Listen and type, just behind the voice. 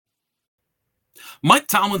Mike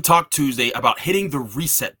Tomlin talked Tuesday about hitting the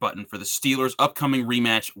reset button for the Steelers' upcoming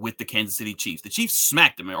rematch with the Kansas City Chiefs. The Chiefs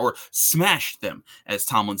smacked them, or smashed them, as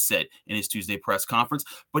Tomlin said in his Tuesday press conference.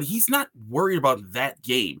 But he's not worried about that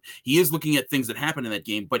game. He is looking at things that happened in that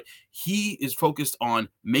game, but he is focused on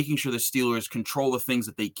making sure the Steelers control the things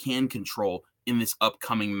that they can control in this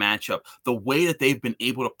upcoming matchup, the way that they've been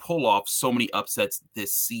able to pull off so many upsets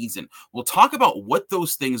this season. We'll talk about what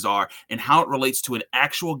those things are and how it relates to an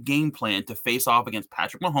actual game plan to face off against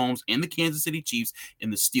Patrick Mahomes and the Kansas City Chiefs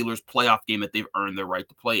in the Steelers playoff game that they've earned their right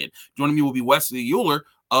to play in. Joining me will be Wesley Euler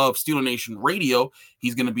of Steeler Nation Radio.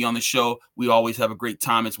 He's going to be on the show. We always have a great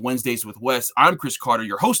time. It's Wednesdays with Wes. I'm Chris Carter,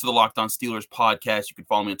 your host of the Locked On Steelers podcast. You can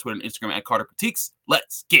follow me on Twitter and Instagram at Carter Critiques.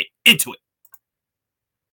 Let's get into it.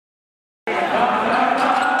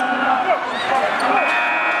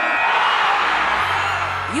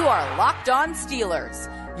 You are Locked On Steelers,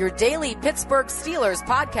 your daily Pittsburgh Steelers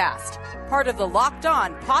podcast, part of the Locked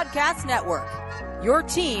On Podcast Network, your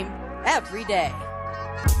team every day.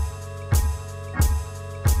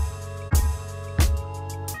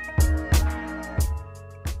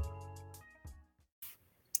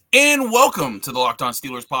 And welcome to the Locked On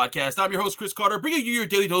Steelers podcast. I'm your host, Chris Carter, bringing you your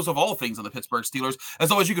daily dose of all things on the Pittsburgh Steelers.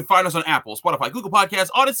 As always, you can find us on Apple, Spotify, Google Podcasts,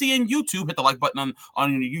 Odyssey, and YouTube. Hit the like button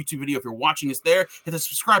on your YouTube video if you're watching us there. Hit the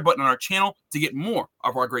subscribe button on our channel to get more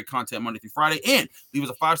of our great content Monday through Friday. And leave us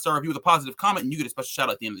a 5-star review with a positive comment, and you get a special shout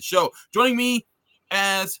out at the end of the show. Joining me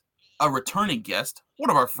as a returning guest, one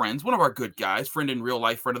of our friends, one of our good guys, friend in real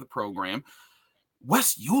life, friend of the program,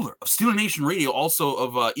 Wes Euler of Steeler Nation Radio, also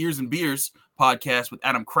of Ears and Beers podcast with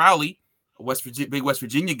Adam Crowley, a big West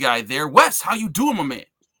Virginia guy there. Wes, how you doing, my man?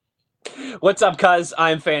 What's up, cuz?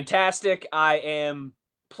 I'm fantastic. I am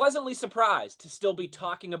pleasantly surprised to still be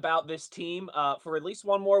talking about this team for at least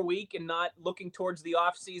one more week and not looking towards the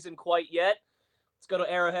offseason quite yet. Let's go to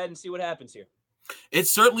Arrowhead and see what happens here.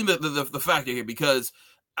 It's certainly the factor here, because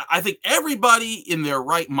I think everybody in their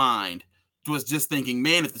right mind was just thinking,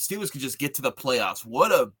 man, if the Steelers could just get to the playoffs,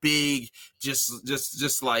 what a big, just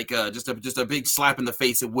a big slap in the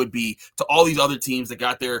face it would be to all these other teams that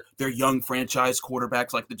got their young franchise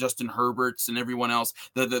quarterbacks like the Justin Herberts and everyone else,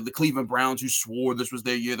 the Cleveland Browns who swore this was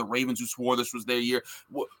their year, the Ravens who swore this was their year.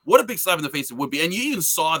 What a big slap in the face it would be. And you even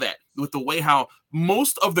saw that with the way how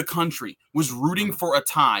most of the country was rooting for a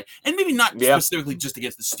tie, and maybe not specifically just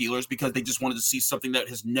against the Steelers, because they just wanted to see something that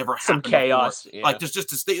has never happened. Some chaos, before. Like just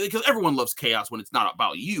to stay, because everyone loves chaos when it's not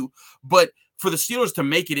about you. But for the Steelers to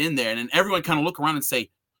make it in there, and then everyone kind of look around and say,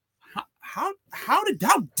 how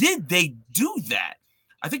did they do that?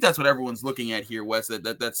 I think that's what everyone's looking at here, Wes.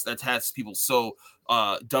 That has people so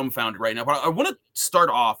dumbfounded right now. But I want to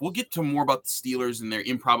start off. We'll get to more about the Steelers and their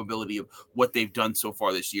improbability of what they've done so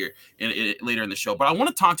far this year later in the show. But I want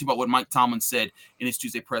to talk to you about what Mike Tomlin said in his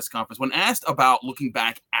Tuesday press conference when asked about looking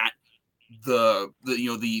back at the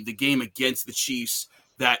game against the Chiefs.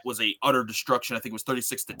 That was a utter destruction. I think it was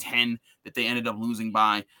 36-10 that they ended up losing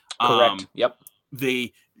by. Correct. Yep.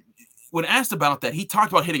 When asked about that, he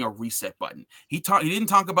talked about hitting a reset button. He didn't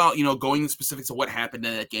talk about, going into specifics of what happened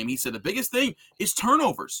in that game. He said the biggest thing is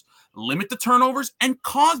turnovers. Limit the turnovers and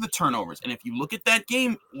cause the turnovers. And if you look at that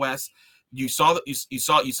game, Wes, you saw what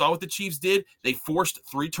the Chiefs did. They forced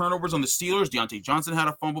 3 turnovers on the Steelers. Deontay Johnson had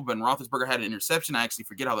a fumble. Ben Roethlisberger had an interception. I actually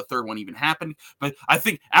forget how the third one even happened. But I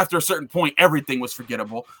think after a certain point, everything was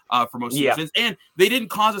forgettable for most defense. And they didn't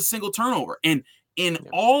cause a single turnover. And in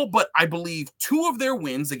all but, I believe, 2 of their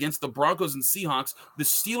wins against the Broncos and Seahawks, the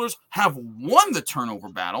Steelers have won the turnover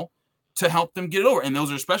battle to help them get it over. And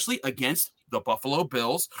those are especially against the Buffalo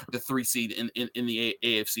Bills, the 3 seed in the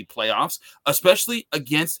AFC playoffs, especially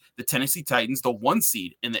against the Tennessee Titans, the 1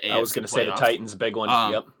 seed in the AFC playoffs. I was going to say the Titans, big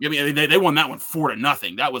one. Yep. I mean, they won that one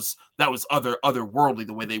 4-0. That was otherworldly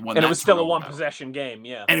the way they won. And that it was still a battle. possession game.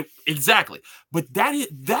 Yeah. And exactly. But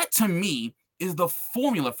that to me is the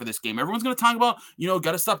formula for this game. Everyone's going to talk about,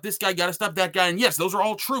 got to stop this guy, got to stop that guy. And yes, those are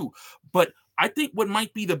all true. But I think what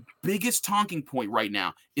might be the biggest talking point right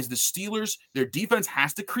now is the Steelers. Their defense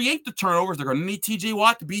has to create the turnovers. They're going to need TJ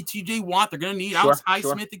Watt to be TJ Watt. They're going to need Alex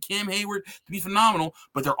Highsmith and Cam Hayward to be phenomenal.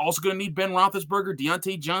 But they're also going to need Ben Roethlisberger,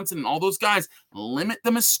 Deontay Johnson, and all those guys. Limit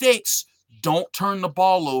the mistakes. Don't turn the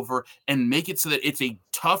ball over, and make it so that it's a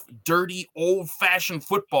tough, dirty, old-fashioned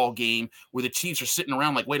football game where the Chiefs are sitting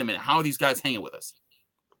around like, wait a minute, how are these guys hanging with us?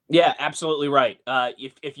 Yeah, absolutely right.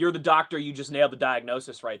 If you're the doctor, you just nailed the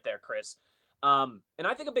diagnosis right there, Chris. And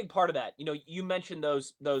I think a big part of that, you mentioned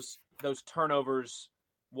those turnovers,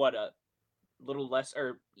 a little less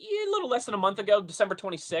than a month ago, December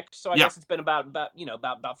 26th. So I guess it's been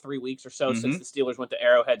about 3 weeks or so since the Steelers went to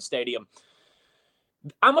Arrowhead Stadium.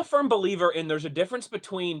 I'm a firm believer in there's a difference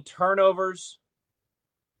between turnovers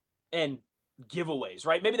and giveaways,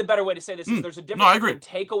 right? Maybe the better way to say this is there's a difference I agree.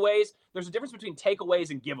 between takeaways. There's a difference between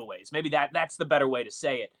takeaways and giveaways. Maybe that's the better way to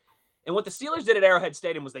say it. And what the Steelers did at Arrowhead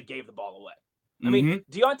Stadium was they gave the ball away. I mean,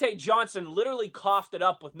 Deontay Johnson literally coughed it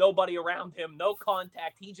up with nobody around him, no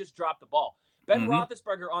contact. He just dropped the ball. Ben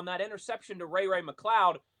Roethlisberger on that interception to Ray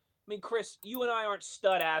McCloud. I mean, Chris, you and I aren't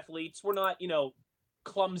stud athletes. We're not,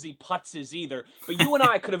 clumsy putzes either. But you and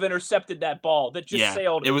I could have intercepted that ball that just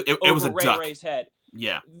sailed over Ray's head.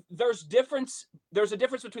 Yeah. There's a difference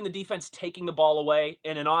between the defense taking the ball away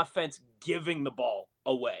and an offense giving the ball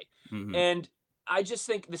away. And I just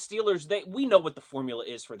think the Steelers, we know what the formula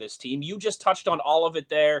is for this team. You just touched on all of it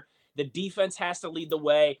there. The defense has to lead the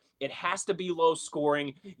way. It has to be low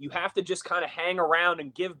scoring. You have to just kind of hang around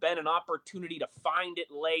and give Ben an opportunity to find it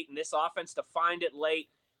late, and this offense to find it late,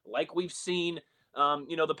 like we've seen,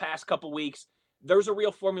 the past couple weeks. There's a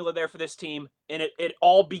real formula there for this team, and it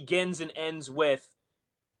all begins and ends with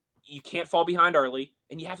you can't fall behind early,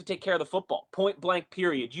 and you have to take care of the football. Point blank,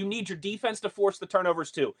 period. You need your defense to force the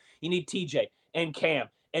turnovers too. You need TJ and Cam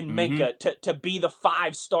and Minka to be the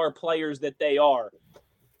 5-star players that they are.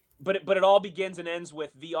 But it all begins and ends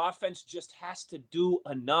with the offense just has to do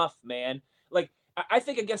enough, man. Like, I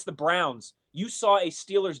think against the Browns, you saw a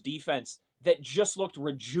Steelers defense that just looked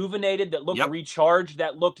rejuvenated, that looked recharged,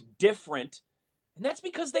 that looked different. And that's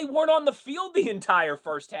because they weren't on the field the entire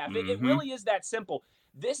first half. It really is that simple.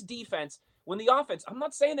 This defense, when the offense, I'm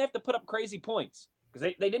not saying they have to put up crazy points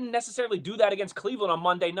because they didn't necessarily do that against Cleveland on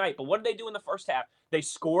Monday night. But what did they do in the first half? They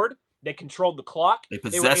scored. They controlled the clock. They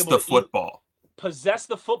possessed the football. Possess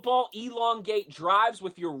the football, elongate drives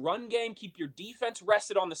with your run game, keep your defense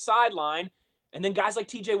rested on the sideline. And then guys like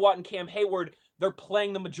TJ Watt and Cam Hayward, they're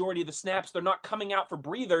playing the majority of the snaps. They're not coming out for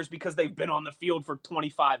breathers because they've been on the field for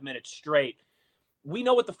 25 minutes straight. We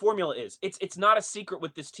know what the formula is. It's not a secret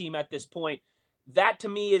with this team at this point. That, to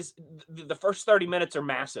me, is the first 30 minutes are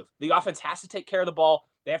massive. The offense has to take care of the ball.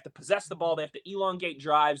 They have to possess the ball. They have to elongate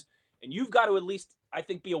drives. And you've got to at least, I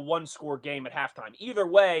think, be a one-score game at halftime. Either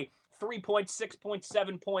way, 3 points, 6 points,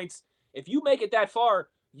 7 points. If you make it that far,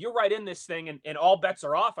 you're right in this thing, and all bets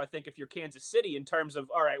are off, I think, if you're Kansas City in terms of,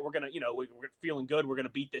 all right, we're going to, we're feeling good. We're going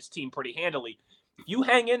to beat this team pretty handily. If you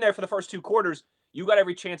hang in there for the first 2 quarters, you got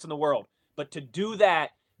every chance in the world. But to do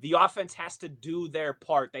that, the offense has to do their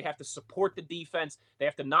part. They have to support the defense. They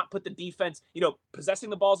have to not put the defense, possessing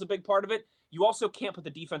the ball is a big part of it. You also can't put the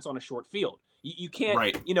defense on a short field. You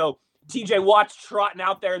can't, TJ Watt's trotting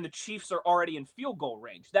out there and the Chiefs are already in field goal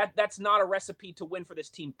range. That's not a recipe to win for this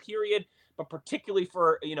team, period. But particularly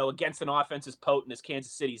for, against an offense as potent as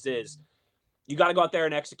Kansas City's is, you got to go out there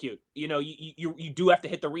and execute. You do have to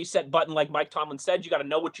hit the reset button like Mike Tomlin said. You got to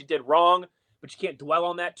know what you did wrong, but you can't dwell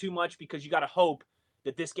on that too much because you got to hope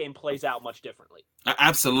that this game plays out much differently.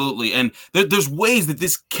 Absolutely. And there's ways that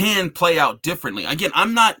this can play out differently. Again,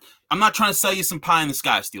 I'm not trying to sell you some pie in the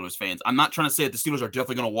sky, Steelers fans. I'm not trying to say that the Steelers are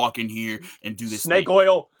definitely going to walk in here and do this snake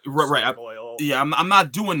oil. Right. Snake oil. Yeah, I'm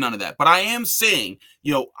not doing none of that. But I am saying,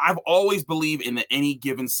 I've always believed in the any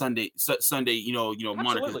given Sunday,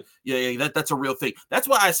 moniker. Yeah, that's a real thing. That's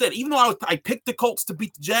why I said, even though I picked the Colts to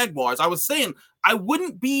beat the Jaguars, I was saying I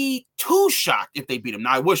wouldn't be too shocked if they beat them.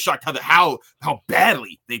 Now, I was shocked how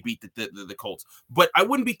badly they beat the Colts, but I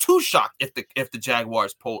wouldn't be too shocked if the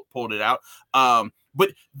Jaguars pulled it out.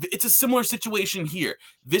 But it's a similar situation here.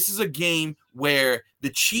 This is a game where the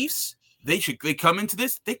Chiefs, they come into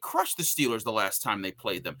this. They crushed the Steelers the last time they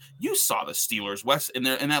played them. You saw the Steelers, Wes, in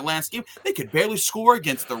that last game. They could barely score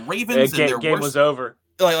against the Ravens. The game was over.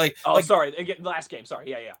 Sorry. Last game. Sorry.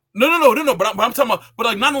 Yeah. No. But I'm talking about.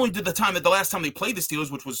 But not only did the last time they played the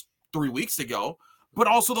Steelers, which was 3 weeks ago, but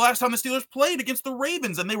also the last time the Steelers played against the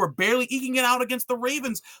Ravens, and they were barely eking it out against the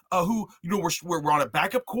Ravens, who were on a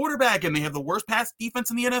backup quarterback, and they have the worst pass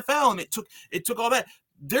defense in the NFL, and it took all that.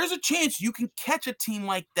 There's a chance you can catch a team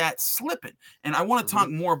like that slipping. And I want to talk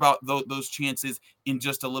more about those chances in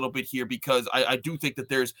just a little bit here, because I do think that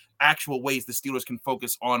there's actual ways the Steelers can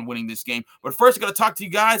focus on winning this game. But first, I got to talk to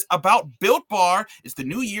you guys about Built Bar. It's the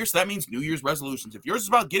new year, so that means New Year's resolutions. If yours is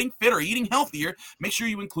about getting fit or eating healthier, make sure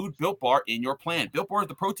you include Built Bar in your plan. Built Bar is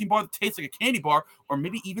the protein bar that tastes like a candy bar, or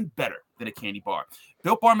maybe even better than a candy bar.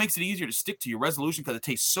 Built Bar makes it easier to stick to your resolution because it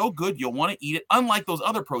tastes so good you'll want to eat it, unlike those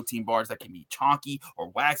other protein bars that can be chalky or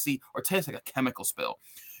waxy or taste like a chemical spill.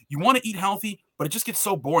 You want to eat healthy, but it just gets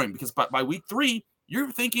so boring because by week 3, you're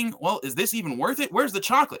thinking, well, is this even worth it? Where's the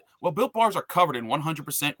chocolate? Well, Built Bars are covered in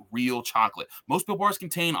 100% real chocolate. Most Built Bars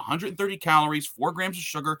contain 130 calories, 4 grams of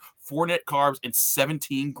sugar, 4 net carbs, and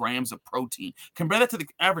 17 grams of protein. Compare that to the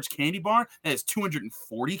average candy bar that has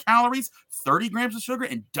 240 calories, 30 grams of sugar,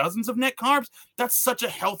 and dozens of net carbs. That's such a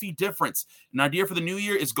healthy difference. An idea for the new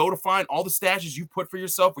year is go to find all the stashes you put for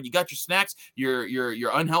yourself where you got your snacks,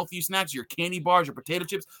 your unhealthy snacks, your candy bars, your potato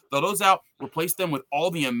chips. Throw those out, replace them with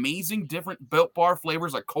all the amazing different Built Bar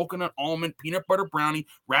flavors like coconut, almond, peanut butter brownie,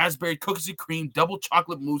 raspberry, cookies and cream, double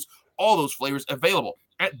chocolate mousse, all those flavors available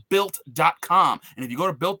at built.com. And if you go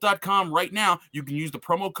to built.com right now, you can use the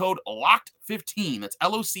promo code LOCKED15. That's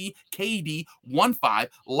LOCKED15,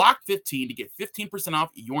 LOCKED15 to get 15%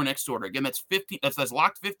 off your next order. Again, that's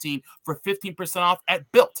LOCKED15 for 15% off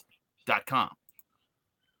at built.com.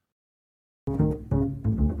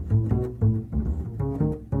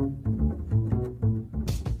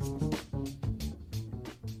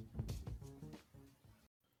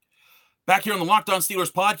 Back here on the Locked On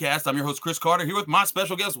Steelers podcast, I'm your host, Chris Carter, here with my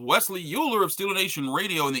special guest, Wesley Euler of Steeler Nation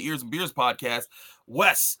Radio and the Ears and Beers podcast.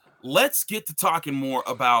 Wes, let's get to talking more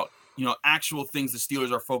about, actual things the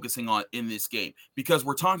Steelers are focusing on in this game, because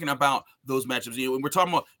we're talking about those matchups. We're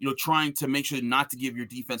talking about, trying to make sure not to give your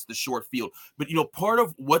defense the short field. But, part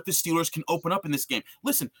of what the Steelers can open up in this game,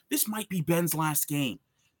 listen, this might be Ben's last game.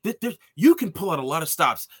 You can pull out a lot of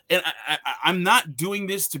stops, and I'm not doing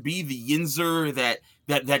this to be the Yinzer that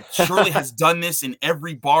surely has done this in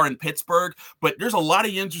every bar in Pittsburgh, but there's a lot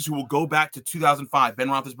of Yinzers who will go back to 2005, Ben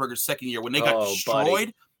Roethlisberger's second year, when they got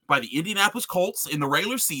destroyed by the Indianapolis Colts in the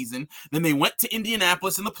regular season. Then they went to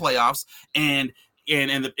Indianapolis in the playoffs, and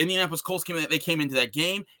the Indianapolis Colts came into that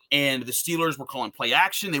game, and the Steelers were calling play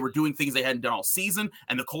action. They were doing things they hadn't done all season,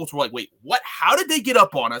 and the Colts were like, wait, what? How did they get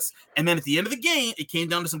up on us? And then at the end of the game, it came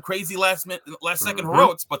down to some crazy last-second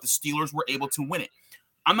heroics, but the Steelers were able to win it.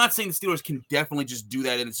 I'm not saying the Steelers can definitely just do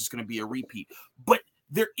that and it's just going to be a repeat, but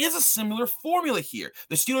there is a similar formula here.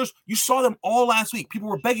 The Steelers, you saw them all last week. People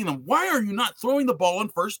were begging them, why are you not throwing the ball on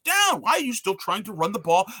first down? Why are you still trying to run the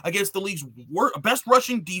ball against the league's best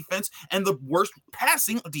rushing defense and the worst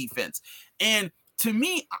passing defense? And to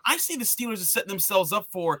me, I see the Steelers as setting themselves up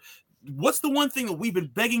for what's the one thing that we've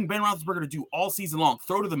been begging Ben Roethlisberger to do all season long: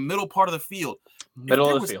 throw to the middle part of the field.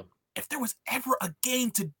 If there was ever a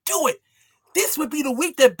game to do it, this would be the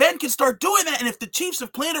week that Ben can start doing that. And if the Chiefs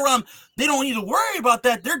have planned around, they don't need to worry about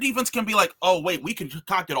that. Their defense can be like, oh, wait, we can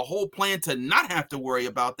concoct a whole plan to not have to worry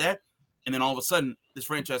about that. And then all of a sudden, this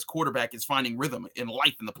franchise quarterback is finding rhythm in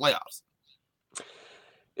life in the playoffs.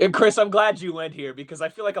 And Chris, I'm glad you went here, because I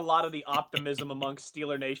feel like a lot of the optimism amongst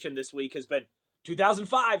Steeler Nation this week has been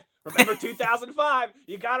 2005. Remember 2005?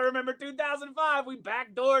 You got to remember 2005. We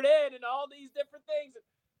backdoored in and all these different things.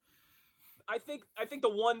 I think the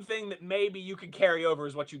one thing that maybe you could carry over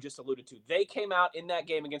is what you just alluded to. They came out in that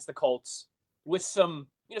game against the Colts with some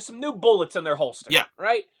new bullets in their holster. Yeah.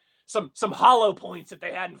 Right? Some hollow points that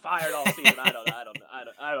they hadn't fired all season. I don't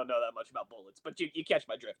know that much about bullets, but you catch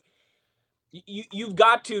my drift. You've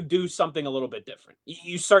got to do something a little bit different.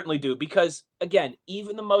 You certainly do, because again,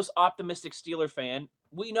 even the most optimistic Steeler fan,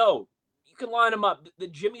 we know you can line them up. The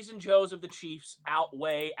Jimmies and Joes of the Chiefs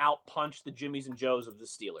outpunch the Jimmies and Joes of the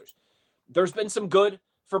Steelers. There's been some good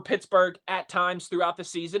for Pittsburgh at times throughout the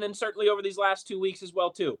season, and certainly over these last 2 weeks as well,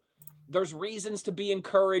 too. There's reasons to be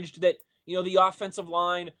encouraged that, the offensive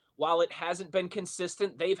line, while it hasn't been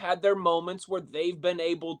consistent, they've had their moments where they've been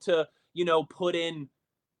able to, put in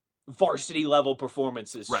varsity level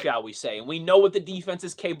performances, right, shall we say. And we know what the defense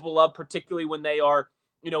is capable of, particularly when they are,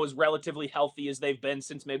 as relatively healthy as they've been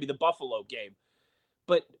since maybe the Buffalo game.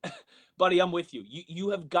 But, buddy, I'm with you.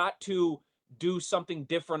 You have got to do something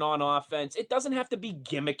different on offense. It doesn't have to be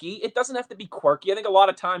gimmicky. It doesn't have to be quirky. I think a lot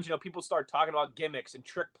of times, people start talking about gimmicks and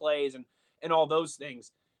trick plays and all those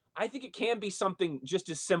things. I think it can be something just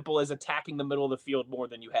as simple as attacking the middle of the field more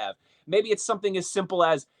than you have. Maybe it's something as simple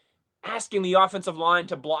as asking the offensive line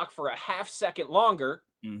to block for a half second longer,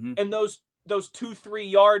 and those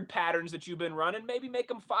 2-3 yard patterns that you've been running, maybe make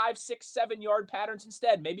them 5, 6, 7 yard patterns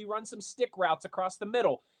instead. Maybe run some stick routes across the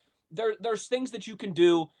middle. There's things that you can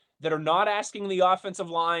do that are not asking the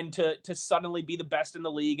offensive line to suddenly be the best in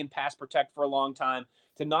the league and pass protect for a long time,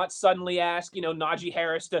 to not suddenly ask, Najee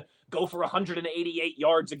Harris to go for 188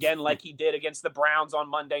 yards again like he did against the Browns on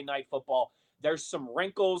Monday Night Football. There's some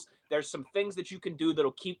wrinkles. There's some things that you can do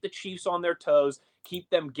that'll keep the Chiefs on their toes, keep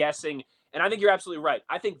them guessing. And I think you're absolutely right.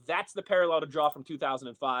 I think that's the parallel to draw from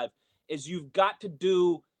 2005, is you've got to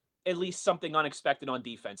do at least something unexpected on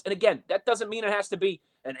defense. And again, that doesn't mean it has to be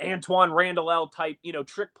an Antoine Randall type,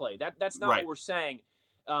 trick play. That's not what we're saying.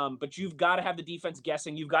 But you've got to have the defense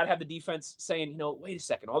guessing. You've got to have the defense saying, wait a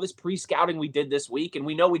second, all this pre-scouting we did this week, and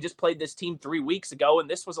we know we just played this team 3 weeks ago, and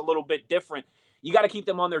this was a little bit different. You got to keep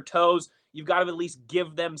them on their toes. You've got to at least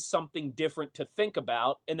give them something different to think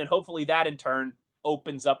about. And then hopefully that in turn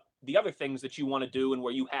opens up the other things that you want to do and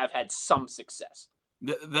where you have had some success.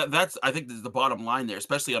 That's I think the bottom line there,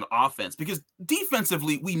 especially on offense, because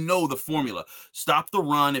defensively we know the formula: stop the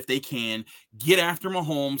run if they can, get after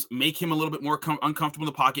Mahomes, make him a little bit more uncomfortable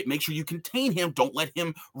in the pocket, make sure you contain him, don't let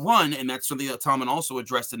him run, and that's something that Tomlin also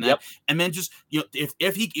addressed in that. Yep. And then just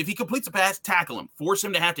if he completes a pass, tackle him, force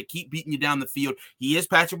him to have to keep beating you down the field. He is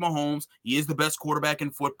Patrick Mahomes, he is the best quarterback in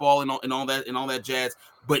football and all that jazz.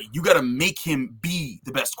 But you got to make him be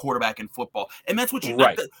the best quarterback in football, and that's what you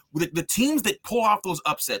right. The teams that pull off those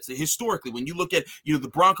upsets historically. When you look at the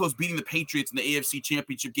Broncos beating the Patriots in the AFC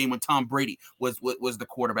Championship game when Tom Brady was the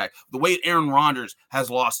quarterback, the way that Aaron Rodgers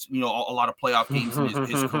has lost a lot of playoff games in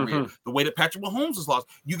his career, the way that Patrick Mahomes has lost,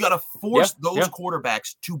 you got to force those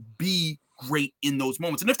quarterbacks to be great in those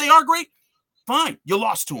moments, and if they are great, fine, you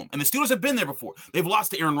lost to him. And the Steelers have been there before. They've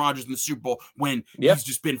lost to Aaron Rodgers in the Super Bowl when he's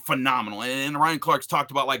just been phenomenal. And Ryan Clark's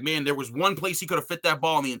talked about, like, man, there was one place he could have fit that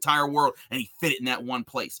ball in the entire world, and he fit it in that one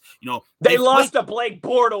place. They lost to Blake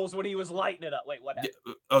Bortles when he was lighting it up. Wait, what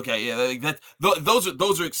happened? Okay, yeah,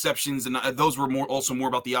 those are exceptions, and those were more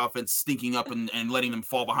about the offense stinking up and letting them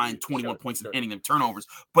fall behind 21 points and handing them turnovers.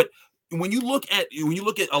 But when you look at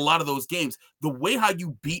a lot of those games, the way how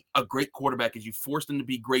you beat a great quarterback is you force them to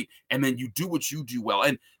be great, and then you do what you do well.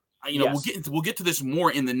 And we'll get to this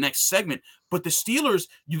more in the next segment. But the Steelers,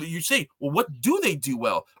 you say, well, what do they do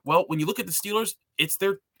well? Well, when you look at the Steelers, it's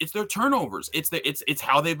their turnovers. It's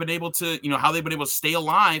how they've been able to stay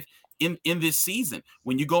alive in this season.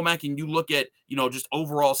 When you go back and you look at just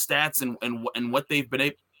overall stats and what they've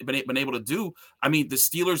been able to do. I mean, the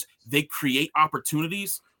Steelers, they create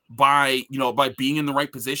opportunities by being in the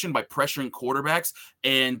right position, by pressuring quarterbacks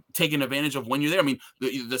and taking advantage of when you're there. I mean, the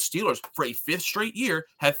Steelers for a fifth straight year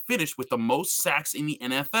have finished with the most sacks in the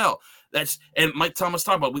NFL. And Mike Thomas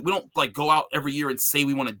talked about, we don't like go out every year and say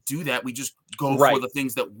we want to do that. We just go for the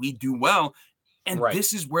things that we do well. And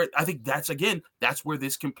this is where I think that's where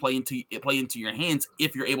this can play into your hands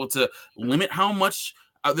if you're able to limit how much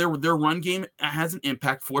their run game has an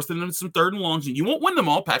impact, force them into some third and longs. And you won't win them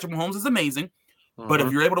all. Patrick Mahomes is amazing. But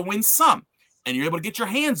if you're able to win some and you're able to get your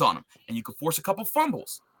hands on them and you can force a couple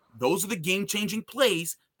fumbles, those are the game-changing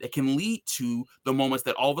plays that can lead to the moments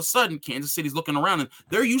that all of a sudden Kansas City's looking around and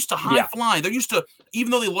they're used to high flying. They're used to,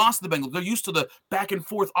 even though they lost the Bengals, they're used to the back and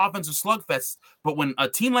forth offensive slugfest. But when a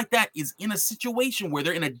team like that is in a situation where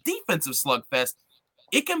they're in a defensive slugfest,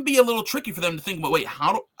 it can be a little tricky for them to think, well, wait,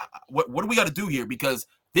 what do we got to do here? Because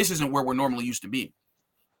this isn't where we're normally used to being.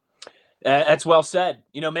 That's well said.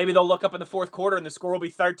 Maybe they'll look up in the fourth quarter and the score will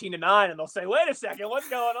be 13-9, and they'll say, "Wait a second, what's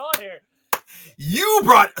going on here?" You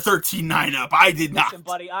brought 13-9 up. I did not. Listen,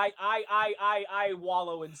 buddy, I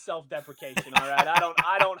wallow in self-deprecation. All right, I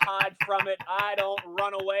don't hide from it. I don't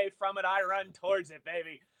run away from it. I run towards it,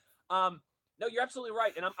 baby. No, you're absolutely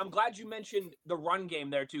right, and I'm glad you mentioned the run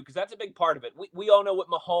game there too, because that's a big part of it. We all know what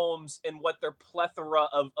Mahomes and what their plethora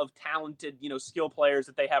of talented skill players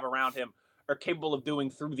that they have around him are capable of doing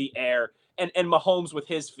through the air, and Mahomes with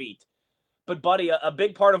his feet. But buddy, a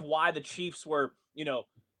big part of why the Chiefs were,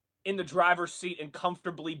 in the driver's seat and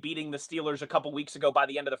comfortably beating the Steelers a couple weeks ago by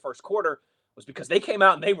the end of the first quarter was because they came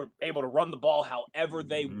out and they were able to run the ball however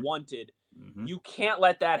they wanted. You can't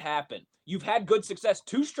let that happen. You've had good success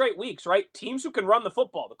 2 straight weeks, right? Teams who can run the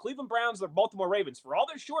football. The Cleveland Browns, the Baltimore Ravens, for all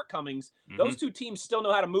their shortcomings, those 2 teams still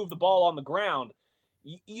know how to move the ball on the ground.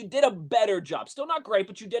 You did a better job. Still not great,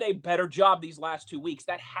 but you did a better job these last 2 weeks.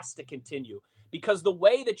 That has to continue because the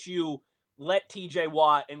way that you let TJ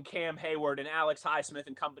Watt and Cam Hayward and Alex Highsmith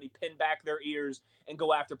and company pin back their ears and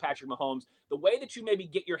go after Patrick Mahomes, the way that you maybe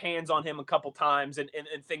get your hands on him a couple times and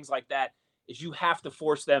things like that is you have to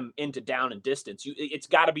force them into down and distance. It's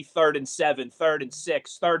got to be 3rd and 7, 3rd and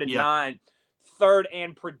 6, 3rd and 9, 3rd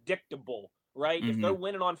and predictable, right? If they're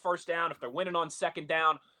winning on first down, if they're winning on second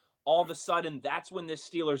down, all of a sudden, that's when this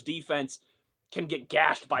Steelers defense can get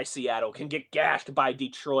gashed by Seattle, can get gashed by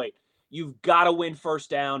Detroit. You've got to win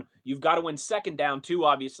first down. You've got to win second down, too,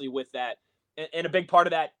 obviously, with that. And a big part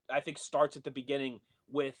of that, I think, starts at the beginning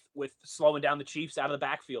with slowing down the Chiefs out of the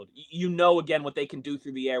backfield. Again, what they can do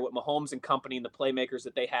through the air with Mahomes and company and the playmakers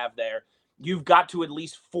that they have there. You've got to at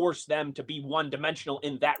least force them to be one-dimensional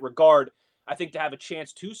in that regard, I think, to have a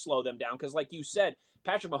chance to slow them down. Because like you said,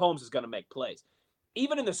 Patrick Mahomes is going to make plays.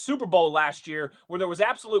 Even in the Super Bowl last year, where there was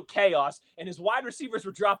absolute chaos and his wide receivers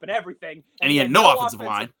were dropping everything. And he had no offensive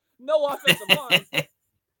line. No offensive line.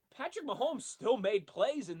 Patrick Mahomes still made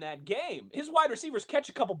plays in that game. His wide receivers catch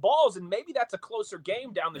a couple balls, and maybe that's a closer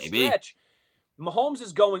game down the stretch. Mahomes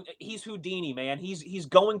is going. He's Houdini, man. He's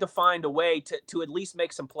going to find a way to at least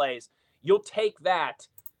make some plays. You'll take that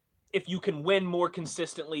if you can win more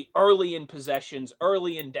consistently early in possessions,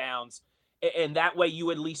 early in downs, and that way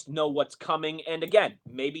you at least know what's coming. And again,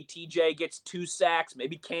 maybe TJ gets 2 sacks,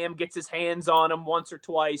 maybe Cam gets his hands on him once or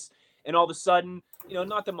twice, and all of a sudden,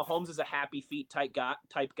 not that Mahomes is a happy feet type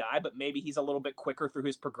guy, but maybe he's a little bit quicker through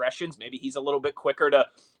his progressions. Maybe he's a little bit quicker to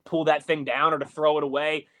pull that thing down or to throw it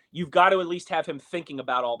away. You've got to at least have him thinking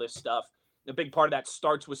about all this stuff. A big part of that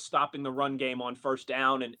starts with stopping the run game on first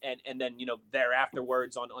down and then, there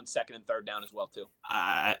afterwards on second and third down as well, too.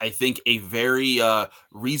 I think a very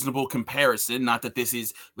reasonable comparison, not that this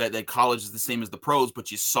is that college is the same as the pros, but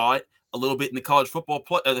you saw it a little bit in the college football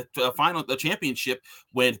the championship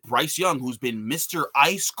with Bryce Young, who's been Mr.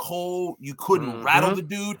 Ice Cold. You couldn't rattle the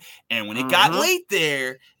dude. And when it got late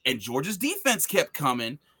there and Georgia's defense kept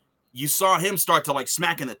coming, you saw him start to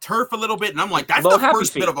smack in the turf a little bit, and I'm like, that's the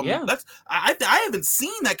first bit of a. Yeah. I haven't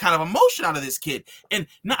seen that kind of emotion out of this kid. And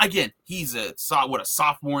again, he's a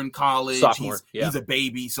sophomore in college. He's a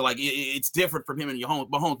baby, so it's different from him and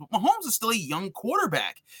Mahomes. Mahomes is still a young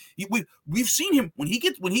quarterback. We've seen him when he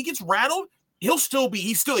gets rattled. He's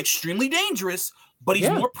still extremely dangerous, but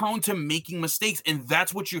he's more prone to making mistakes, and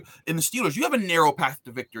that's what in the Steelers. You have a narrow path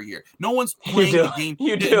to victory here. No one's playing the game.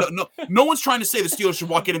 You do. No one's trying to say the Steelers should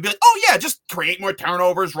walk in and be like, "Oh yeah, just create more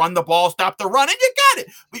turnovers, run the ball, stop the run, and you got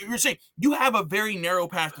it." But you're saying you have a very narrow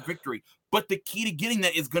path to victory, but the key to getting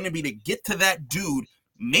that is going to be to get to that dude,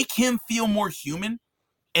 make him feel more human.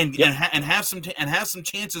 And have some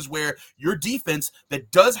chances where your defense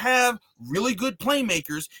that does have really good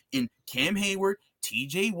playmakers in Cam Hayward,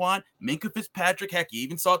 TJ Watt, Minkah Fitzpatrick, heck, you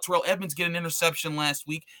even saw Terrell Edmonds get an interception last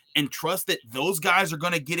week, and trust that those guys are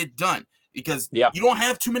going to get it done because you don't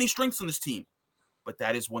have too many strengths on this team, but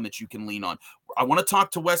that is one that you can lean on. I want to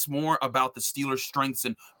talk to Wes more about the Steelers' strengths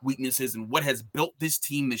and weaknesses and what has built this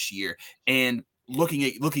team this year, and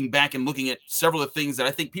looking back and looking at several of the things that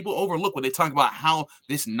I think people overlook when they talk about how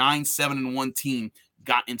this 9-7-1 team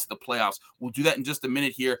got into the playoffs. We'll do that in just a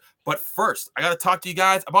minute here. But first, I got to talk to you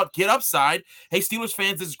guys about Get Upside. Hey, Steelers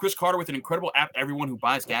fans, this is Chris Carter with an incredible app everyone who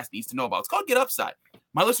buys gas needs to know about. It's called Get Upside.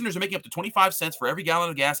 My listeners are making up to 25 cents for every gallon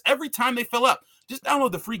of gas every time they fill up. Just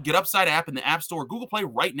download the free Get Upside app in the App Store or Google Play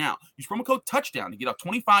right now. Use promo code TOUCHDOWN to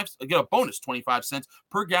get a bonus 25 cents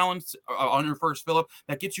per gallon on your first fill up.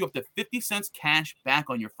 That gets you up to 50 cents cash back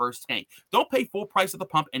on your first tank. Don't pay full price at the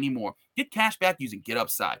pump anymore. Get cash back using Get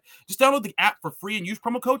Upside. Just download the app for free and use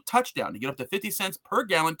promo code TOUCHDOWN to get up to 50 cents per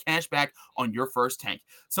gallon cash back on your first tank.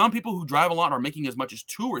 Some people who drive a lot are making as much as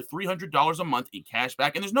 $200 or $300 a month in cash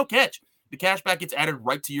back, and there's no catch. The cash back gets added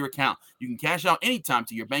right to your account. You can cash out anytime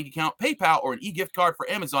to your bank account, PayPal, or an e-gift card for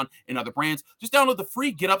Amazon and other brands. Just download the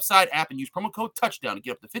free Get Upside app and use promo code TOUCHDOWN to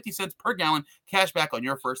get up to 50 cents per gallon cash back on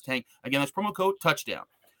your first tank. Again, that's promo code TOUCHDOWN.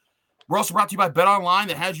 We're also brought to you by BetOnline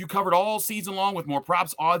that has you covered all season long with more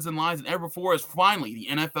props, odds, and lines than ever before. As finally, the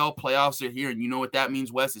NFL playoffs are here, and you know what that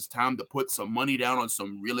means, Wes. It's time to put some money down on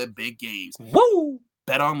some really big games. Woo!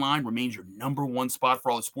 BetOnline remains your number one spot for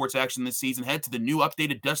all the sports action this season. Head to the new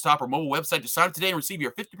updated desktop or mobile website to sign up today and receive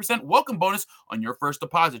your 50% welcome bonus on your first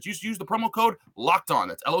deposit. Just use the promo code LOCKEDON.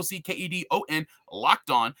 That's LOCKEDON,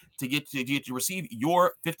 LOCKEDON, to receive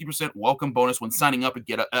your 50% welcome bonus when signing up at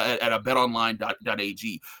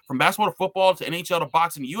betonline.ag. From basketball to football to NHL to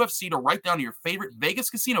boxing, UFC to right down to your favorite Vegas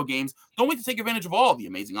casino games, don't wait to take advantage of all the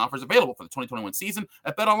amazing offers available for the 2021 season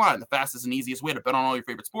at BetOnline, the fastest and easiest way to bet on all your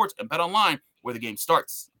favorite sports, and BetOnline, where the game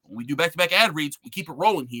starts. When we do back-to-back ad reads, we keep it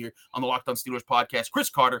rolling here on the Locked On Steelers podcast. Chris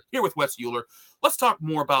Carter here with Wes Euler. Let's talk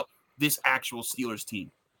more about this actual Steelers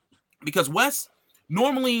team. Because, Wes,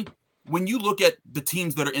 normally when you look at the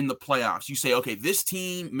teams that are in the playoffs, you say, okay, this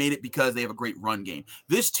team made it because they have a great run game.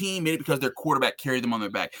 This team made it because their quarterback carried them on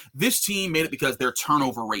their back. This team made it because their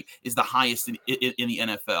turnover rate is the highest in the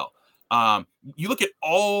NFL. You look at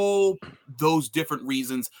all those different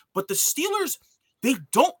reasons, but the Steelers, they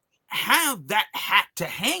don't have that hat to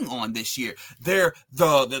hang on this year. They're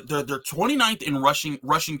 29th in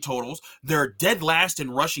rushing totals. They're dead last in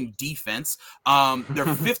rushing defense. They're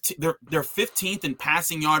 15th in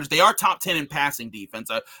passing yards. They are top 10 in passing defense.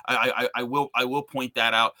 I will point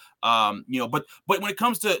that out. But when it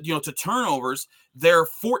comes to to turnovers, they're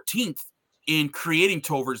 14th in creating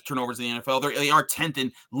turnovers in the NFL. They are 10th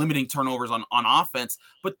in limiting turnovers on offense.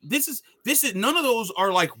 But this is none of those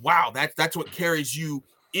are like, wow, that's what carries you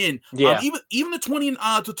in. Even the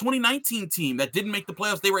 2019 team that didn't make the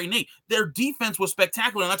playoffs, they were 8-8. Their defense was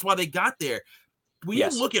spectacular, and that's why they got there. When you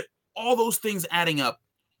look at all those things adding up,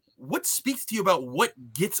 what speaks to you about what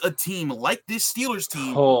gets a team like this Steelers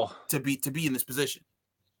team to be in this position?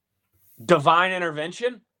 Divine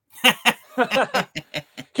intervention?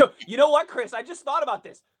 You know what, Chris? I just thought about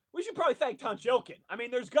this. We should probably thank Tunch Ilkin. I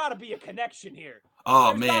mean, there's got to be a connection here.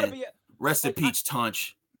 Oh, There's man. Rest in peace,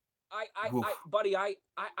 Tunch. Buddy, I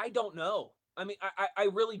don't know. I mean, I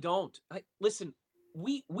really don't. Listen,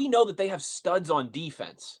 we know that they have studs on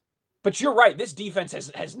defense. But you're right. This defense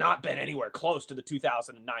has not been anywhere close to the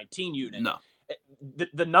 2019 unit. No.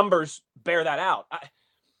 The numbers bear that out.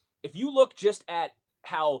 If you look just at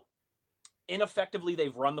how ineffectively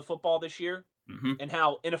they've run the football this year and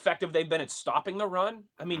how ineffective they've been at stopping the run,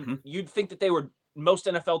 I mean, you'd think that they were most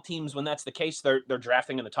NFL teams when that's the case, they're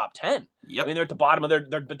drafting in the top 10. Yep. I mean, they're at the bottom of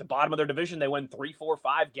their division. They win 3, 4,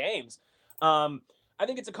 5 games. I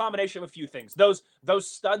think it's a combination of a few things. Those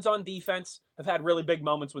studs on defense have had really big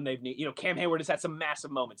moments when they've needed. Cam Hayward has had some massive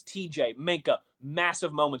moments. TJ, Minka,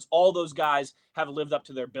 massive moments. All those guys have lived up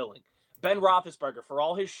to their billing. Ben Roethlisberger, for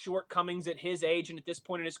all his shortcomings at his age and at this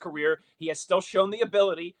point in his career, he has still shown the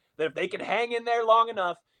ability that if they can hang in there long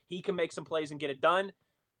enough, he can make some plays and get it done.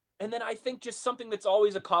 And then I think just something that's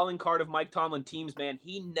always a calling card of Mike Tomlin teams, man,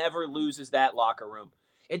 he never loses that locker room.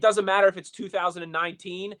 It doesn't matter if it's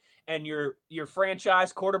 2019 and your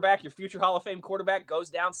franchise quarterback, your future Hall of Fame quarterback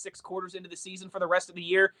goes down 6 quarters into the season for the rest of the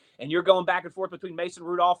year, and you're going back and forth between Mason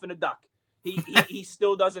Rudolph and a duck. He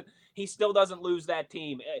still doesn't lose that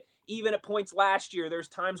team. Even at points last year, there's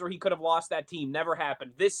times where he could have lost that team. Never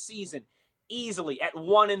happened. This season, easily at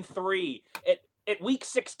 1-3, at week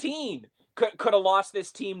 16, could have lost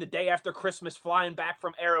this team the day after Christmas, flying back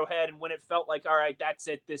from Arrowhead, and when it felt like, all right, that's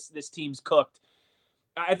it. This team's cooked.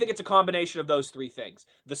 I think it's a combination of those 3 things.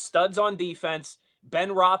 The studs on defense, Ben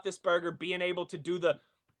Roethlisberger being able to do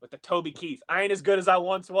with the Toby Keith. I ain't as good as I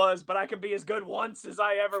once was, but I can be as good once as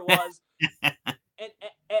I ever was.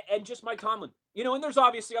 and just Mike Tomlin. And there's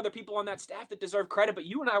obviously other people on that staff that deserve credit, but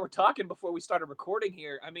you and I were talking before we started recording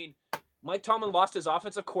here. I mean, Mike Tomlin lost his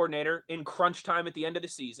offensive coordinator in crunch time at the end of the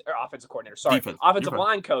season. Or offensive coordinator, sorry. Offensive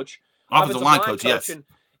line coach. Offensive line coach, yes.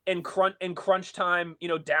 In crunch time,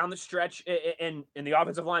 down the stretch, and the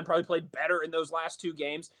offensive line probably played better in those last 2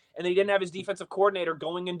 games. And then he didn't have his defensive coordinator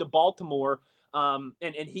going into Baltimore, and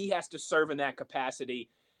he has to serve in that capacity.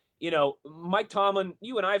 Mike Tomlin,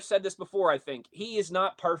 you and I have said this before, I think. He is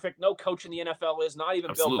not perfect. No coach in the NFL is, not even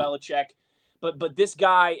Absolutely. Bill Belichick. But this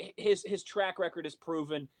guy, his track record is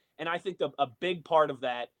proven, and I think a big part of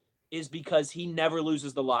that is because he never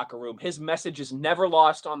loses the locker room. His message is never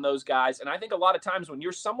lost on those guys. And I think a lot of times when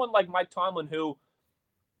you're someone like Mike Tomlin, who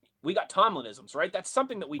we got Tomlinisms, right? That's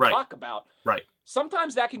something that we talk about. Right.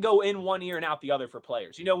 Sometimes that can go in one ear and out the other for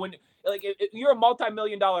players. When if you're a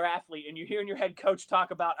multi-million-dollar athlete and you're hearing your head coach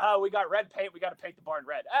talk about, we got red paint, we got to paint the barn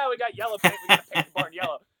red. We got yellow paint, we got to paint the barn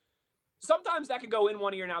yellow. Sometimes that can go in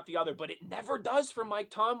one ear and out the other, but it never does for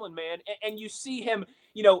Mike Tomlin, man. And you see him,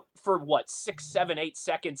 for 6, 7, 8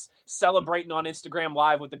 seconds celebrating on Instagram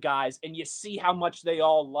Live with the guys, and you see how much they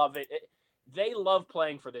all love it. They love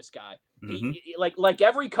playing for this guy. Mm-hmm. Like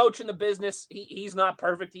every coach in the business, he's not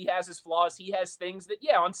perfect. He has his flaws. He has things that,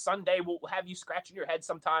 on Sunday will have you scratching your head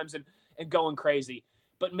sometimes and going crazy.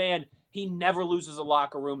 But, man, he never loses a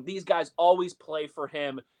locker room. These guys always play for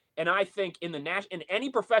him. And I think in any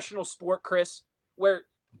professional sport, Chris, where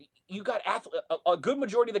you got a good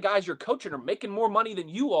majority of the guys you're coaching are making more money than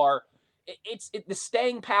you are, it's the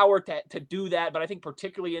staying power to do that. But I think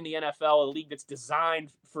particularly in the NFL, a league that's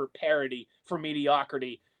designed for parity, for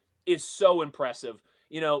mediocrity, is so impressive.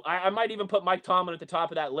 I might even put Mike Tomlin at the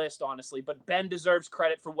top of that list, honestly. But Ben deserves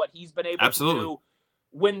credit for what he's been able to do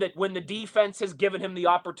when the defense has given him the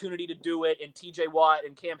opportunity to do it, and TJ Watt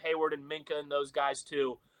and Cam Hayward and Minka and those guys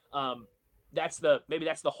too. That's the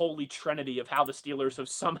holy trinity of how the Steelers have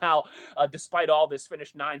somehow, despite all this,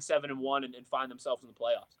 finished 9-7-1 and find themselves in the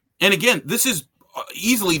playoffs. And again, this is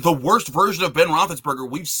easily the worst version of Ben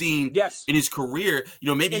Roethlisberger we've seen in his career.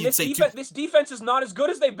 Maybe you'd say this defense is not as good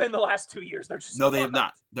as they've been the last 2 years. They're just they have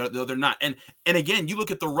not. They're not. And again, you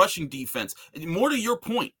look at the rushing defense. More to your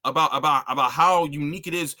point about how unique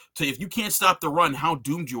it is to, if you can't stop the run, how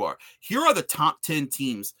doomed you are. Here are the top 10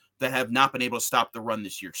 teams that have not been able to stop the run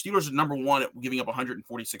this year. Steelers are number 1 at giving up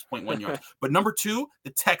 146.1 yards. But number 2,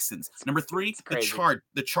 the Texans. Number 3,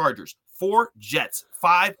 the Chargers. 4, Jets.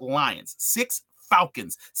 5, Lions. 6,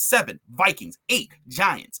 Falcons. 7, Vikings. 8,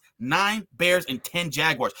 Giants. 9, Bears, and 10,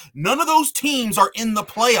 Jaguars. None of those teams are in the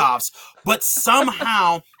playoffs, but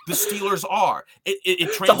somehow the Steelers are. It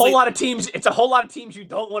It's a whole lot of teams. It's a whole lot of teams you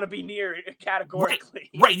don't want to be near categorically.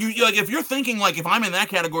 Right. You like if you're thinking like if I'm in that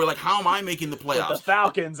category, like how am I making the playoffs? With the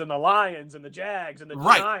Falcons and the Lions and the Jags and the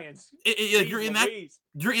Giants.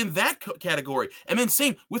 You're in that category. And then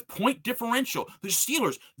same with point differential. The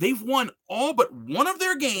Steelers, they've won all but one of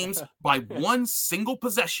their games by one single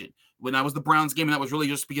possession. When that was the Browns game, and that was really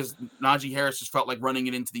just because Najee Harris just felt like running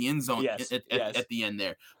it into the end zone at the end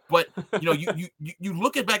there. But you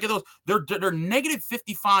look back at those, they're negative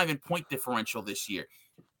 55 in point differential this year.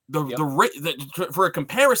 For a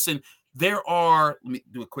comparison, there are, let me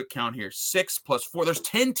do a quick count here, 6 plus 4. There's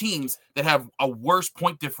 10 teams that have a worse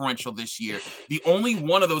point differential this year. The only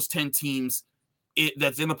one of those 10 teams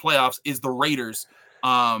that's in the playoffs is the Raiders.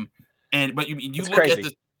 But you look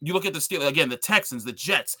crazy. You look at the Steelers again, the Texans, the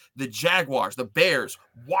Jets, the Jaguars, the Bears,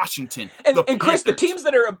 Washington, and Chris, the teams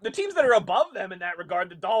that are above them in that regard,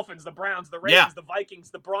 the Dolphins, the Browns, the Ravens, the Vikings,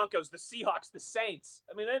 the Broncos, the Seahawks, the Saints.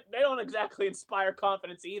 I mean, they don't exactly inspire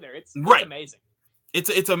confidence either. It's amazing.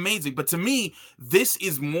 It's amazing. But to me, this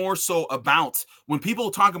is more so about when people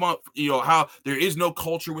talk about, how there is no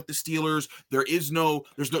culture with the Steelers, there's no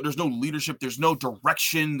leadership, there's no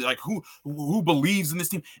direction, like who believes in this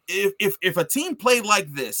team. If a team played like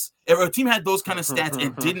this, if a team had those kind of stats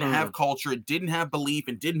and didn't have culture, and didn't have belief,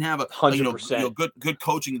 and didn't have good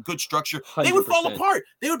coaching and good structure, 100%. They would fall apart.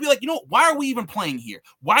 They would be like, why are we even playing here?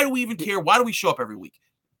 Why do we even care? Why do we show up every week?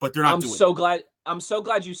 But they're not doing it. I'm so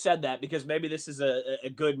glad you said that, because maybe this is a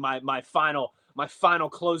good my final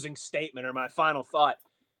closing statement or my final thought.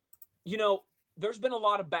 There's been a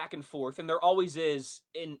lot of back and forth, and there always is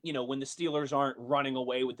when the Steelers aren't running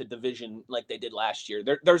away with the division like they did last year.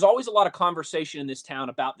 There's always a lot of conversation in this town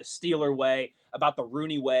about the Steeler way, about the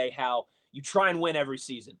Rooney way, how you try and win every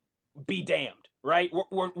season. Be damned, right?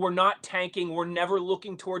 We're not tanking. We're never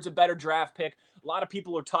looking towards a better draft pick. A lot of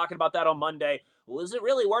people are talking about that on Monday. Well, is it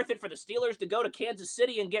really worth it for the Steelers to go to Kansas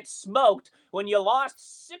City and get smoked when you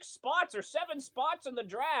lost 6 spots or 7 spots in the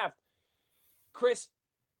draft? Chris,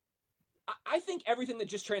 I think everything that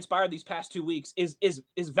just transpired these past 2 weeks is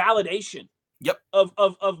validation. Yep. Of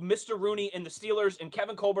Mr. Rooney and the Steelers and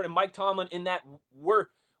Kevin Colbert and Mike Tomlin, in that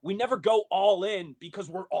we never go all in because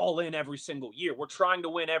we're all in every single year. We're trying to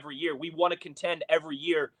win every year. We want to contend every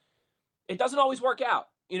year. It doesn't always work out,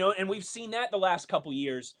 and we've seen that the last couple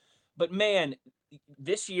years. But man,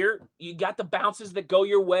 this year you got the bounces that go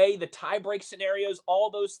your way, the tie-break scenarios, all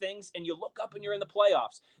those things, and you look up and you're in the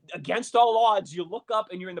playoffs. Against all odds, you look up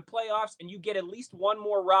and you're in the playoffs, and you get at least one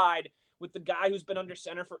more ride with the guy who's been under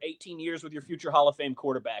center for 18 years with your future Hall of Fame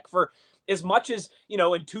quarterback. For as much as,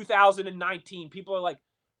 in 2019, people are like,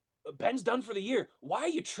 Ben's done for the year. Why are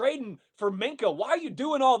you trading for Minka? Why are you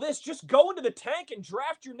doing all this? Just go into the tank and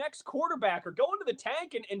draft your next quarterback, or go into the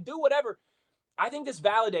tank and do whatever. I think this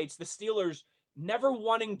validates the Steelers never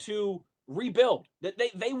wanting to rebuild. That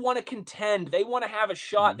they want to contend. They want to have a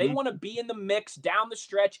shot. They want to be in the mix down the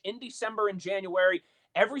stretch in December and January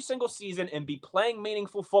every single season and be playing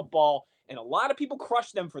meaningful football. And a lot of people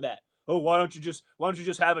crush them for that. Oh, why don't you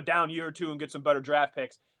just have a down year or two and get some better draft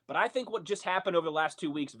picks? But I think what just happened over the last 2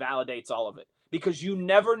 weeks validates all of it, because you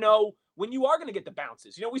never know when you are going to get the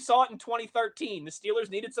bounces. We saw it in 2013. The Steelers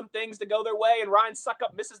needed some things to go their way, and Ryan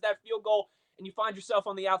Suckup misses that field goal, and you find yourself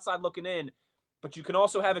on the outside looking in. But you can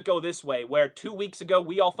also have it go this way, where 2 weeks ago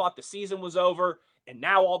we all thought the season was over, and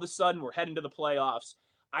now all of a sudden we're heading to the playoffs.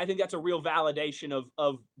 I think that's a real validation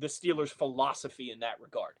of the Steelers' philosophy in that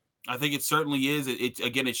regard. I think it certainly is.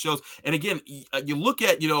 It shows. And again, you look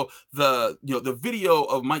at the video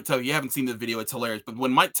of Mike Tomlin. You haven't seen the video; it's hilarious. But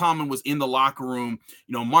when Mike Tomlin was in the locker room,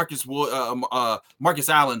 Marcus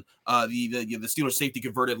Allen, the Steelers safety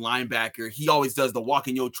converted linebacker, he always does the "Walk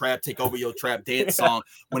in Your Trap, Take Over Your Trap" dance song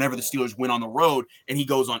whenever the Steelers went on the road. And he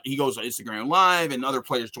goes on Instagram Live, and other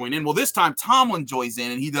players join in. Well, this time Tomlin joins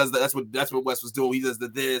in, and he does that. That's what Wes was doing. He does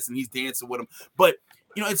this, and he's dancing with him. But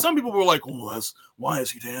and some people were like, "Oh, why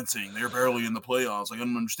is he dancing? They're barely in the playoffs. I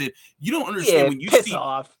don't understand." You don't understand when you piss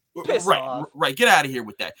off. Right. Get out of here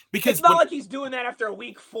with that. Because it's not like he's doing that after a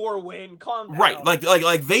week 4 win. Calm down. Right.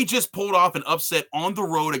 Like they just pulled off an upset on the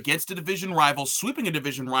road against a division rival, sweeping a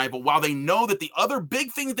division rival, while they know that the other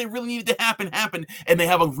big thing that they really needed to happen happened, and they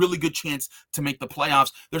have a really good chance to make the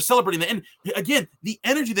playoffs. They're celebrating that. And again, the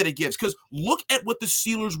energy that it gives, because look at what the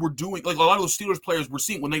Steelers were doing. Like a lot of those Steelers players were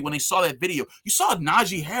seeing when they saw that video. You saw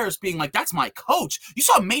Najee Harris being like, "That's my coach." You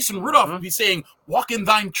saw Mason Rudolph be saying, "Walk in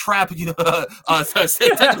thine trap."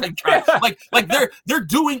 Like they're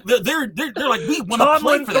like, we want to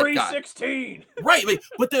play for that guy, right?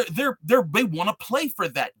 But they want to play for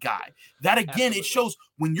that guy. That again, Absolutely. It shows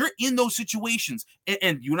when you're in those situations,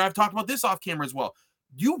 and you and I have talked about this off camera as well.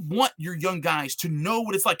 you want your young guys to know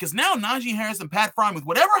what it's like, because now Najee Harris and Pat Freiermuth,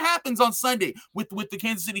 whatever happens on Sunday with the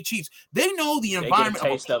Kansas City Chiefs, they know the environment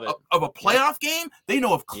of a playoff game. They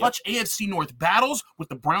know of clutch AFC North battles with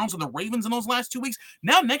the Browns and the Ravens in those last 2 weeks.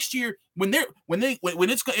 Now next year, when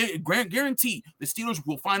it's guaranteed, the Steelers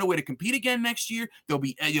will find a way to compete again next year. They'll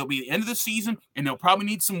be the end of the season, and they'll probably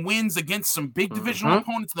need some wins against some big divisional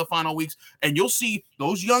opponents in the final weeks. And you'll see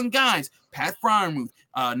those young guys, Pat Freiermuth,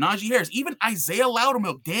 Najee Harris, even Isaiah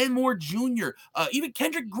Loudermilk, Dan Moore Jr., even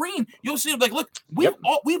Kendrick Green. You'll see them like, look,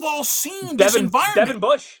 we've all seen this environment.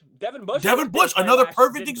 Devin Bush, another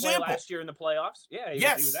perfect example. Last year in the playoffs, he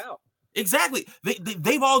was out. Exactly.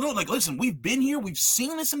 They've all known, like, listen, we've been here, we've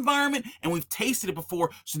seen this environment, and we've tasted it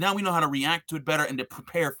before, so now we know how to react to it better and to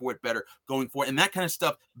prepare for it better going forward. And that kind of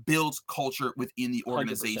stuff builds culture within the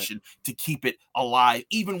organization 100%. To keep it alive,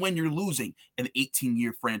 even when you're losing an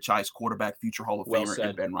 18-year franchise quarterback, future Hall of Famer,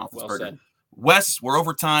 and Ben Roethlisberger. Wes, we're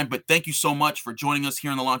over time, but thank you so much for joining us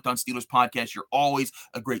here on the Locked On Steelers podcast. You're always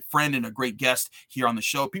a great friend and a great guest here on the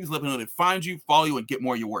show. People let me know to find you, follow you, and get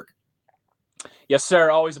more of your work. Yes,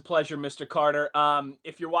 sir. Always a pleasure, Mr. Carter.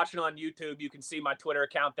 If you're watching on YouTube, you can see my Twitter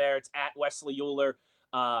account there. It's at Wesley Euler.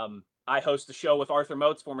 I host the show with Arthur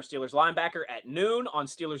Moats, former Steelers linebacker, at noon on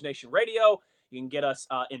Steelers Nation Radio. You can get us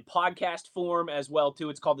in podcast form as well,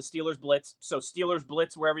 too. It's called the Steelers Blitz. So Steelers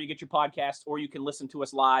Blitz, wherever you get your podcast, or you can listen to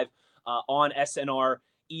us live on SNR,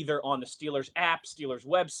 either on the Steelers app, Steelers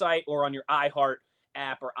website, or on your iHeart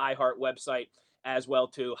app or iHeart website as well,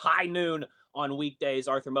 too. High noon on weekdays,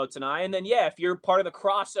 Arthur Moats and I. And then, if you're part of the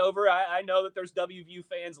crossover, I know that there's WVU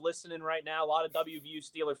fans listening right now, a lot of WVU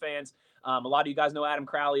Steeler fans. A lot of you guys know Adam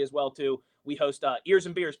Crowley as well, too. We host Ears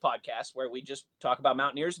and Beers podcast, where we just talk about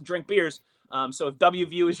Mountaineers and drink beers. So if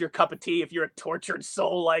WVU is your cup of tea, if you're a tortured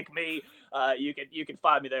soul like me, you can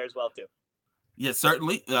find me there as well, too. Yes,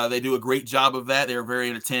 certainly. They do a great job of that. They're very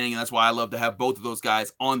entertaining, and that's why I love to have both of those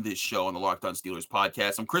guys on this show on the Locked On Steelers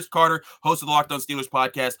podcast. I'm Chris Carter, host of the Locked On Steelers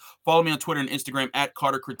podcast. Follow me on Twitter and Instagram at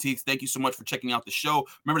Carter Critiques. Thank you so much for checking out the show.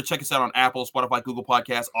 Remember to check us out on Apple, Spotify, Google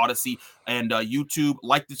Podcasts, Odyssey, and YouTube.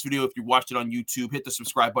 Like this video if you watched it on YouTube. Hit the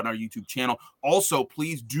subscribe button on our YouTube channel. Also,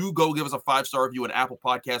 please do go give us a 5-star review on Apple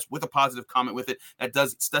Podcasts with a positive comment with it.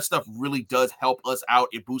 That stuff really does help us out.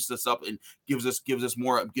 It boosts us up and gives us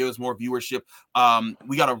more viewership.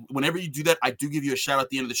 Whenever you do that, I do give you a shout out at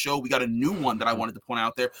the end of the show. We got a new one that I wanted to point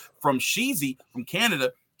out there from Sheezy from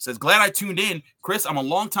Canada. Says, glad I tuned in. Chris, I'm a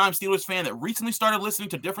longtime Steelers fan that recently started listening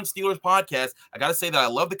to different Steelers podcasts. I got to say that I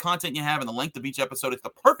love the content you have and the length of each episode. It's the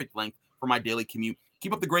perfect length for my daily commute.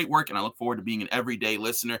 Keep up the great work, and I look forward to being an everyday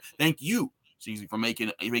listener. Thank you, Sheezy, for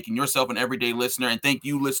making yourself an everyday listener, and thank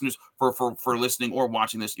you, listeners, for listening or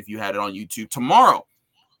watching this if you had it on YouTube. Tomorrow,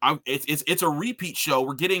 it's a repeat show.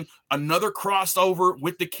 We're getting another crossover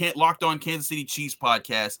with the Locked On Kansas City Chiefs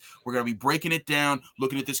podcast. We're going to be breaking it down,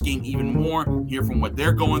 looking at this game even more, hear from what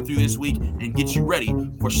they're going through this week, and get you ready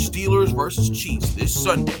for Steelers versus Chiefs this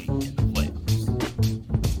Sunday